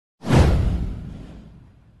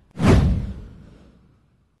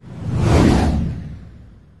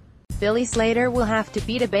Billy Slater will have to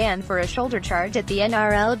beat a ban for a shoulder charge at the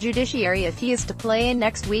NRL judiciary if he is to play in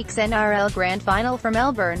next week's NRL Grand Final for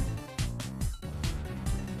Melbourne.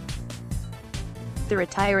 The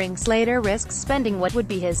retiring Slater risks spending what would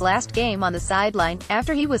be his last game on the sideline,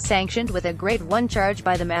 after he was sanctioned with a Grade 1 charge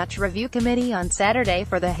by the Match Review Committee on Saturday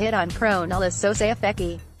for the hit on Cronulla's Sosaia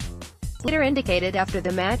Feki. Slater indicated after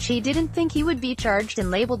the match he didn't think he would be charged and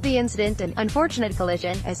labelled the incident an unfortunate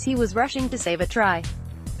collision, as he was rushing to save a try.